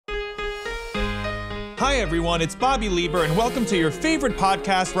Hi everyone, it's Bobby Lieber, and welcome to your favorite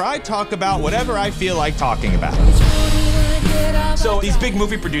podcast where I talk about whatever I feel like talking about. So these big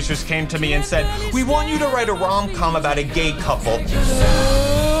movie producers came to me and said, we want you to write a rom-com about a gay couple.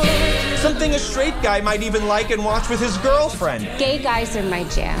 Something a straight guy might even like and watch with his girlfriend. Gay guys are my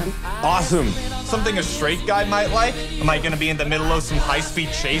jam. Awesome. Something a straight guy might like? Am I gonna be in the middle of some high-speed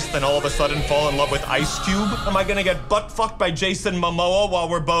chase, then all of a sudden fall in love with Ice Cube? Am I gonna get butt-fucked by Jason Momoa while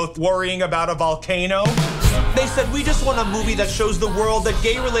we're both worrying about a volcano? They said, we just want a movie that shows the world that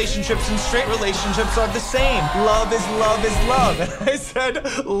gay relationships and straight relationships are the same. Love is love is love. And I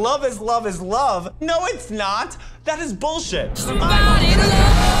said, love is love is love? No, it's not. That is bullshit.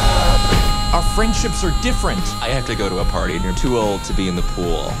 Our friendships are different. I have to go to a party and you're too old to be in the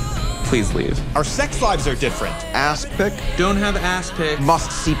pool. Please leave. Our sex lives are different. Ass pick? Don't have ass pic. Must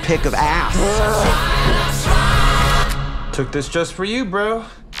see pic of ass. Took this just for you, bro.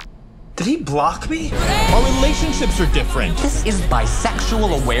 Did he block me? Our relationships are different. This is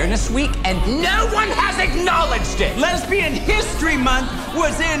Bisexual Awareness Week, and no one has acknowledged it. Lesbian History Month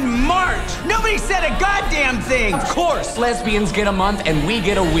was in March. Nobody said a goddamn thing. Of course, lesbians get a month and we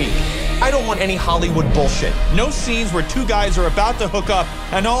get a week. I don't want any Hollywood bullshit. No scenes where two guys are about to hook up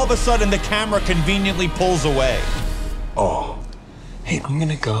and all of a sudden the camera conveniently pulls away. Oh, hey, I'm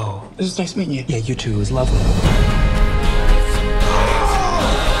gonna go. This is nice meeting you. Yeah, you too. It was lovely.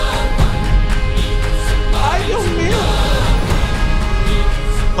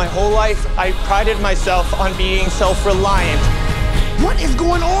 My whole life, I prided myself on being self-reliant. What is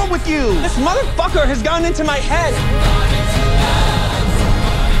going on with you? This motherfucker has gone into my head.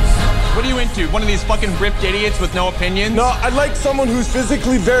 What are you into? One of these fucking ripped idiots with no opinions? No, I'd like someone who's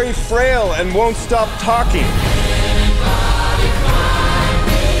physically very frail and won't stop talking.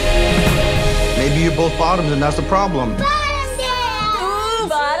 Maybe you're both bottoms and that's the problem. Bottom day!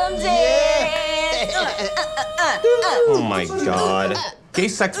 Bottom day! Oh my god. Gay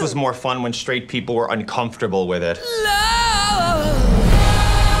sex was more fun when straight people were uncomfortable with it.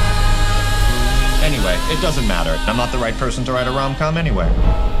 Anyway, it doesn't matter. I'm not the right person to write a rom-com anyway.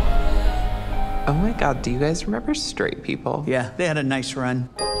 Oh my god, do you guys remember Straight People? Yeah, they had a nice run.